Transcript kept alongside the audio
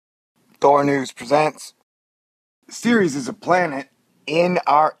Thor News presents Ceres is a planet in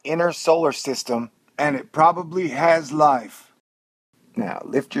our inner solar system, and it probably has life. Now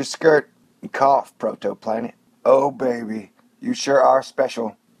lift your skirt and cough, protoplanet. Oh baby, you sure are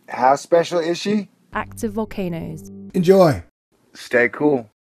special. How special is she? Active volcanoes. Enjoy. Stay cool.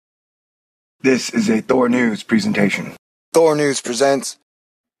 This is a Thor News presentation. Thor News presents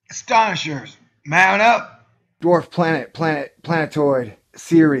Astonishers, mount up! Dwarf Planetoid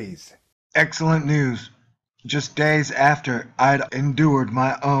series. Excellent news. Just days after I'd endured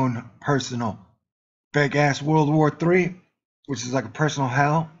my own personal big-ass World War III, which is like a personal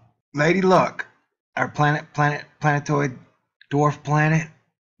hell, Lady Luck, our Planetoid, dwarf planet,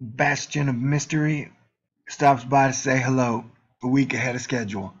 bastion of mystery, stops by to say hello a week ahead of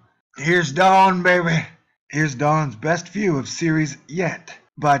schedule. Here's Dawn, baby. Here's Dawn's best view of Ceres yet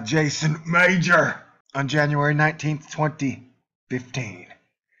by Jason Major on January 19th, 2015.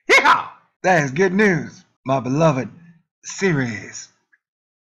 Yeah! That is good news, my beloved Ceres.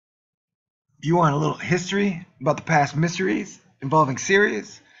 You want a little history about the past mysteries involving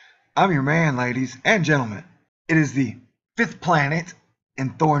Ceres? I'm your man, ladies and gentlemen. It is the fifth planet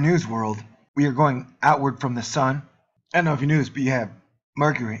in Thor News world. We are going outward from the sun. I don't know if you knew this, but you have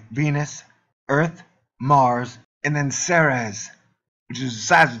Mercury, Venus, Earth, Mars, and then Ceres, which is the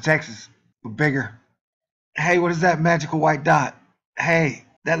size of Texas, but bigger. Hey, what is that magical white dot? Hey,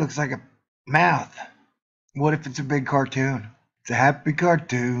 that looks like a mouth. What if it's a big cartoon? It's a happy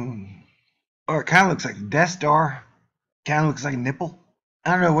cartoon. Or it kind of looks like a Death Star. Kind of looks like a nipple.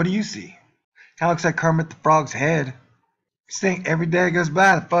 I don't know, what do you see? Kind of looks like Kermit the Frog's head. Just think, every day goes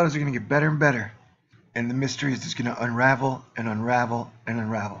by, the photos are going to get better and better. And the mystery is just going to unravel and unravel and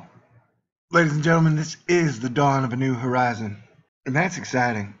unravel. Ladies and gentlemen, this is the dawn of a new horizon. And that's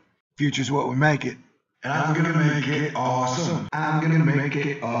exciting. Future's what we make it. And I'm gonna make it awesome. I'm gonna make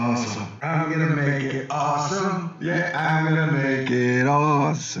it awesome. I'm gonna make it awesome. Yeah, I'm gonna make it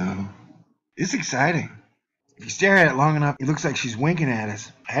awesome. It's exciting. If you stare at it long enough, it looks like she's winking at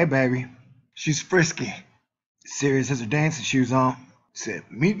us. Hey, baby. She's frisky. Ceres has her dancing shoes on. Said,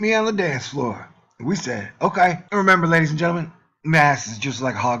 meet me on the dance floor. And we said, okay. And remember, ladies and gentlemen, Mass is just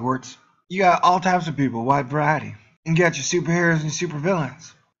like Hogwarts. You got all types of people, wide variety. You got your superheroes and your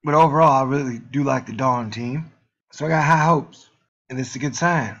supervillains. But overall, I really do like the Dawn team. So I got high hopes. And this is a good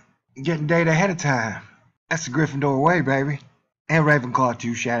sign. Getting data ahead of time. That's the Gryffindor way, baby. And Ravenclaw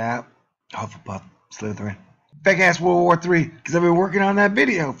too, shout out. Hufflepuff, Slytherin. Fake-ass World War III, because I've been working on that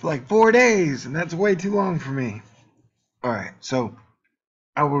video for like 4 days, and that's way too long for me. Alright, so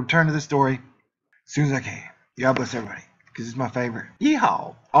I will return to the story as soon as I can. God bless everybody, because it's my favorite.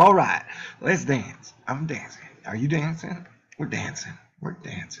 Yeehaw! Alright, let's dance. I'm dancing. Are you dancing? We're dancing. We're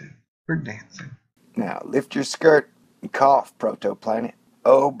dancing. We're dancing. Now lift your skirt and cough, protoplanet.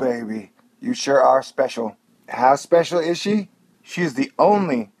 Oh baby, you sure are special. How special is she? She is the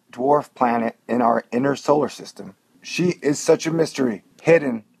only dwarf planet in our inner solar system. She is such a mystery.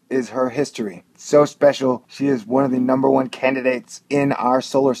 Hidden is her history. So special, she is one of the #1 candidates in our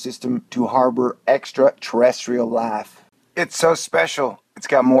solar system to harbor extraterrestrial life. It's so special, it's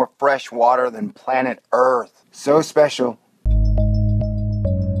got more fresh water than planet Earth. So special.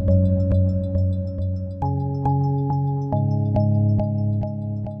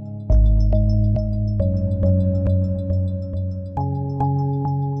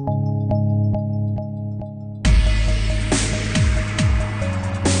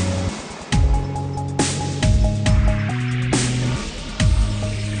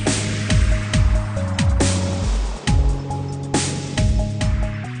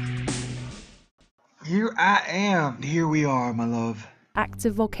 Here I am. Here we are, my love.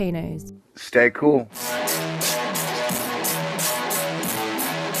 Active volcanoes. Stay cool.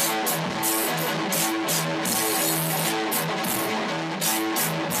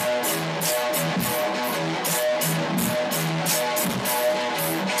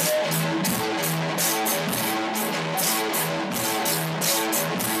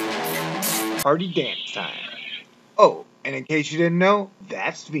 Party dance time. Oh, and in case you didn't know,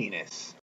 that's Venus.